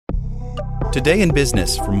Today in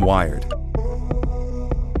Business from Wired.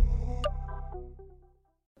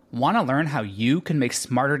 Want to learn how you can make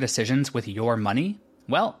smarter decisions with your money?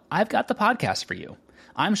 Well, I've got the podcast for you.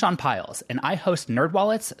 I'm Sean Piles, and I host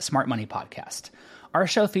NerdWallet's Smart Money Podcast. Our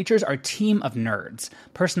show features our team of nerds,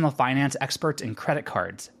 personal finance experts in credit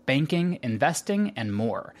cards, banking, investing, and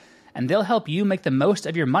more. And they'll help you make the most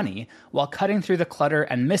of your money while cutting through the clutter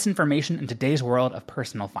and misinformation in today's world of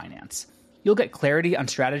personal finance. You'll get clarity on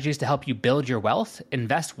strategies to help you build your wealth,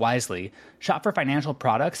 invest wisely, shop for financial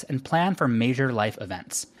products, and plan for major life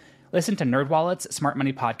events. Listen to NerdWallet's Smart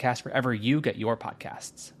Money Podcast wherever you get your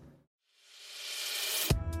podcasts.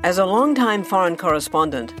 As a longtime foreign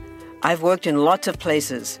correspondent, I've worked in lots of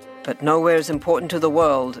places, but nowhere as important to the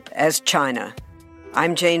world as China.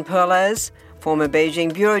 I'm Jane Perlez, former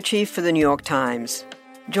Beijing bureau chief for the New York Times.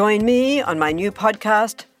 Join me on my new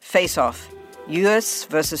podcast, Face Off, U.S.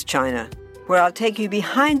 versus China, where I'll take you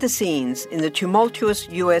behind the scenes in the tumultuous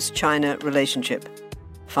U.S.-China relationship.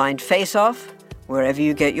 Find Face Off wherever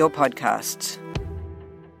you get your podcasts.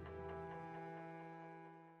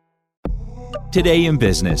 Today in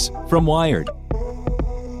Business from Wired.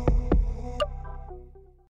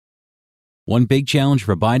 One big challenge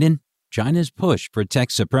for Biden, China's push for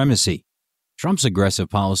tech supremacy. Trump's aggressive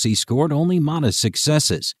policy scored only modest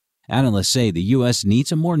successes. Analysts say the U.S.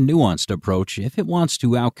 needs a more nuanced approach if it wants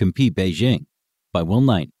to outcompete Beijing. By Will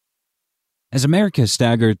Knight. As America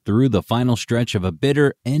staggered through the final stretch of a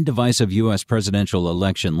bitter and divisive U.S. presidential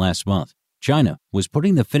election last month, China was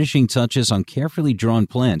putting the finishing touches on carefully drawn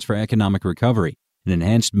plans for economic recovery, an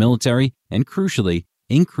enhanced military, and crucially,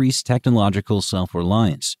 increased technological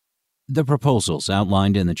self-reliance. The proposals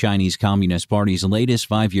outlined in the Chinese Communist Party's latest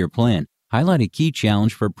 5-year plan highlight a key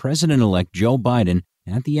challenge for President-elect Joe Biden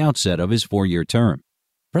at the outset of his 4-year term.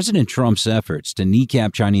 President Trump's efforts to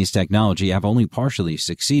kneecap Chinese technology have only partially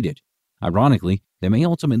succeeded. Ironically, they may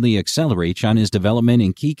ultimately accelerate China's development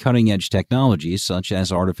in key cutting-edge technologies such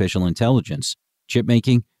as artificial intelligence,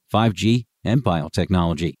 chipmaking, 5G, and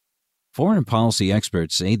biotechnology. Foreign policy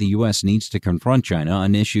experts say the U.S. needs to confront China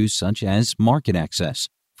on issues such as market access,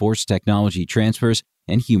 forced technology transfers,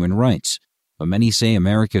 and human rights. But many say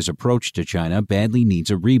America's approach to China badly needs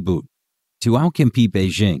a reboot. To outcompete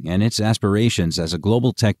Beijing and its aspirations as a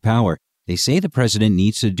global tech power, they say the president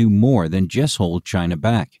needs to do more than just hold China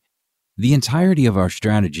back. The entirety of our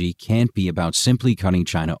strategy can't be about simply cutting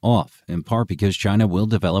China off, in part because China will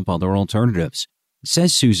develop other alternatives,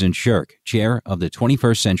 says Susan Shirk, chair of the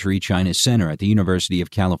 21st Century China Center at the University of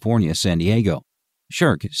California, San Diego.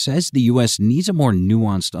 Shirk says the U.S. needs a more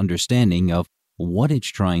nuanced understanding of what it's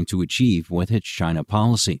trying to achieve with its China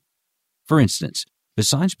policy. For instance,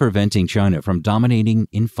 besides preventing China from dominating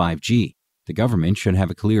in 5G, the government should have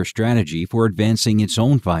a clear strategy for advancing its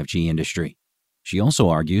own 5G industry. She also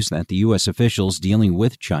argues that the U.S. officials dealing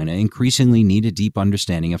with China increasingly need a deep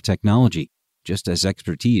understanding of technology, just as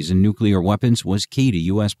expertise in nuclear weapons was key to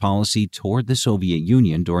U.S. policy toward the Soviet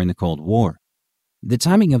Union during the Cold War. The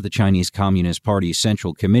timing of the Chinese Communist Party's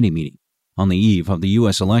Central Committee meeting, on the eve of the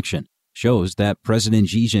U.S. election, shows that President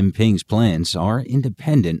Xi Jinping's plans are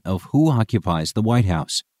independent of who occupies the White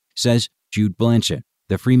House, says Jude Blanchett,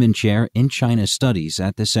 the Freeman Chair in China Studies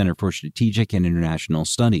at the Center for Strategic and International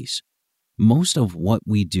Studies. Most of what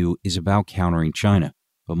we do is about countering China,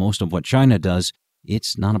 but most of what China does,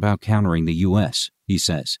 it's not about countering the U.S., he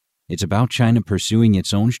says. It's about China pursuing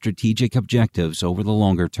its own strategic objectives over the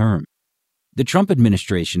longer term. The Trump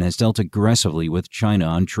administration has dealt aggressively with China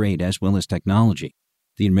on trade as well as technology.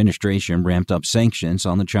 The administration ramped up sanctions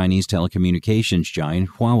on the Chinese telecommunications giant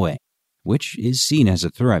Huawei, which is seen as a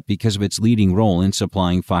threat because of its leading role in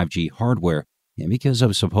supplying 5G hardware and because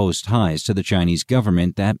of supposed ties to the Chinese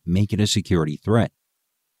government that make it a security threat.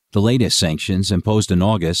 The latest sanctions, imposed in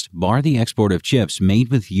August, bar the export of chips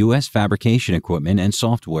made with U.S. fabrication equipment and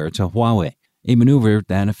software to Huawei, a maneuver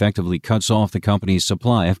that effectively cuts off the company's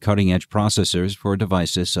supply of cutting-edge processors for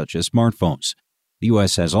devices such as smartphones. The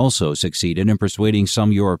U.S. has also succeeded in persuading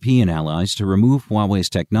some European allies to remove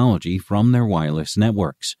Huawei's technology from their wireless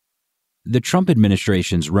networks. The Trump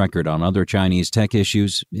administration's record on other Chinese tech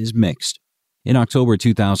issues is mixed. In October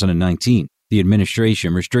 2019, the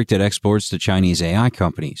administration restricted exports to Chinese AI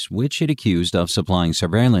companies, which it accused of supplying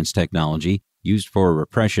surveillance technology used for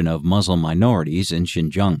repression of Muslim minorities in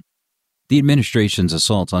Xinjiang. The administration's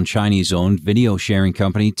assault on Chinese-owned video-sharing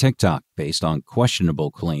company TikTok, based on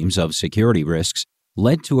questionable claims of security risks,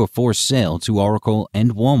 led to a forced sale to Oracle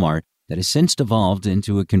and Walmart that has since devolved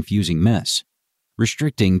into a confusing mess.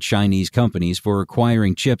 Restricting Chinese companies for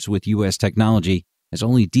acquiring chips with U.S. technology has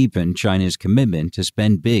only deepened China's commitment to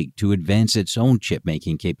spend big to advance its own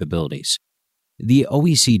chip-making capabilities. The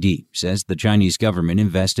OECD says the Chinese government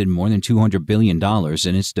invested more than $200 billion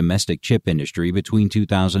in its domestic chip industry between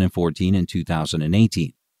 2014 and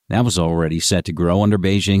 2018. That was already set to grow under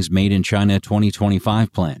Beijing's Made in China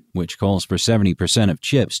 2025 plan, which calls for 70% of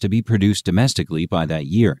chips to be produced domestically by that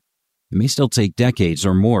year. It may still take decades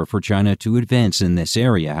or more for China to advance in this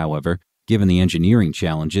area, however, given the engineering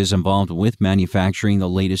challenges involved with manufacturing the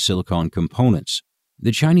latest silicon components.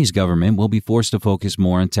 The Chinese government will be forced to focus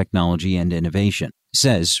more on technology and innovation,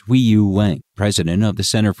 says Huiyu Wang, president of the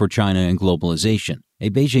Center for China and Globalization, a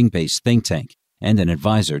Beijing-based think tank, and an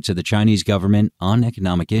advisor to the Chinese government on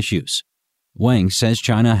economic issues. Wang says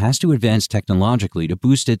China has to advance technologically to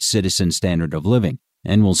boost its citizens' standard of living,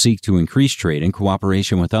 and will seek to increase trade and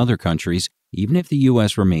cooperation with other countries, even if the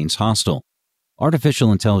U.S. remains hostile.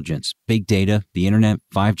 Artificial intelligence, big data, the internet,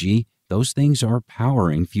 5G, those things are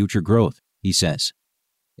powering future growth, he says.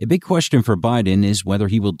 A big question for Biden is whether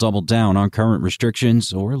he will double down on current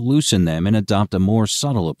restrictions or loosen them and adopt a more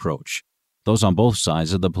subtle approach. Those on both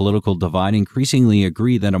sides of the political divide increasingly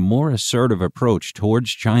agree that a more assertive approach towards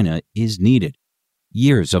China is needed.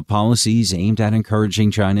 Years of policies aimed at encouraging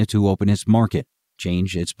China to open its market,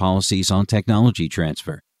 change its policies on technology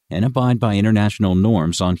transfer, and abide by international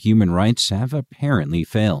norms on human rights have apparently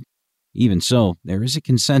failed. Even so, there is a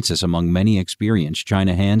consensus among many experienced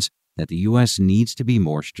China hands that the U.S. needs to be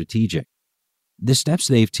more strategic. The steps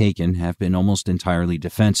they've taken have been almost entirely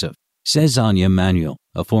defensive, says Anya Manuel,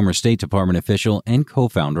 a former State Department official and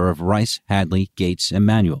co-founder of Rice, Hadley, Gates, and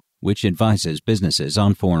Manuel, which advises businesses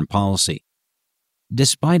on foreign policy.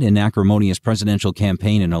 Despite an acrimonious presidential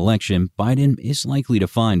campaign and election, Biden is likely to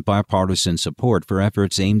find bipartisan support for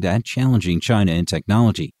efforts aimed at challenging China in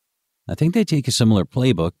technology. I think they take a similar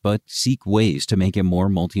playbook but seek ways to make it more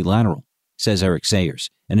multilateral, says Eric Sayers,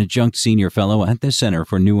 an adjunct senior fellow at the Center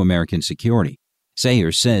for New American Security.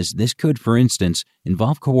 Sayers says this could, for instance,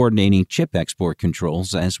 involve coordinating chip export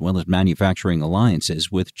controls as well as manufacturing alliances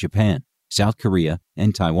with Japan, South Korea,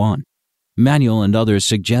 and Taiwan. Manuel and others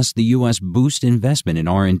suggest the U.S. boost investment in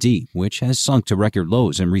R&D, which has sunk to record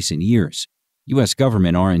lows in recent years. U.S.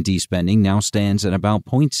 government R&D spending now stands at about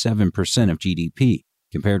 0.7% of GDP,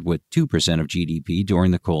 compared with 2% of GDP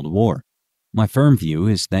during the Cold War. My firm view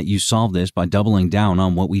is that you solve this by doubling down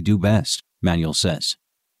on what we do best, Manuel says.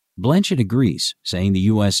 Blanchett agrees, saying the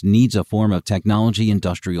U.S. needs a form of technology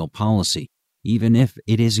industrial policy, even if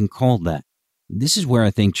it isn't called that. This is where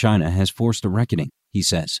I think China has forced a reckoning, he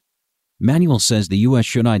says. Manuel says the U.S.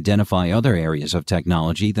 should identify other areas of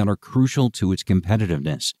technology that are crucial to its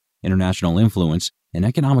competitiveness, international influence, and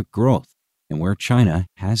economic growth, and where China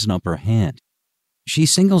has an upper hand. She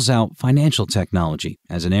singles out financial technology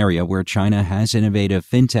as an area where China has innovative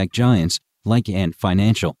fintech giants like Ant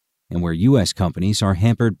Financial, and where U.S. companies are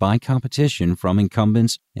hampered by competition from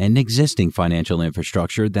incumbents and existing financial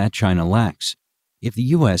infrastructure that China lacks. If the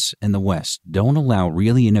U.S. and the West don't allow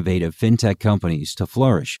really innovative fintech companies to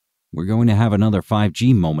flourish, we're going to have another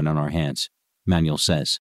 5G moment on our hands, Manuel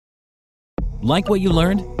says. Like what you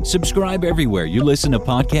learned? Subscribe everywhere you listen to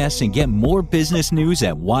podcasts and get more business news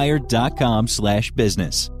at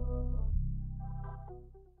wired.com/business.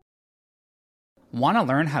 Want to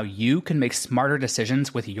learn how you can make smarter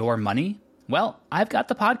decisions with your money? Well, I've got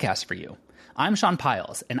the podcast for you. I'm Sean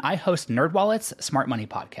Piles, and I host NerdWallet's Smart Money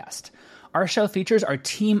Podcast. Our show features our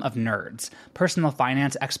team of nerds, personal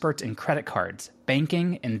finance experts in credit cards,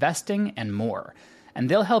 banking, investing, and more. And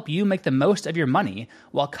they'll help you make the most of your money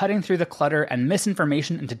while cutting through the clutter and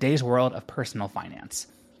misinformation in today's world of personal finance.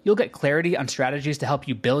 You'll get clarity on strategies to help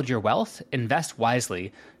you build your wealth, invest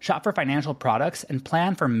wisely, shop for financial products, and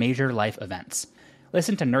plan for major life events.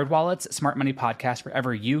 Listen to NerdWallet's Smart Money Podcast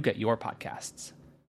wherever you get your podcasts.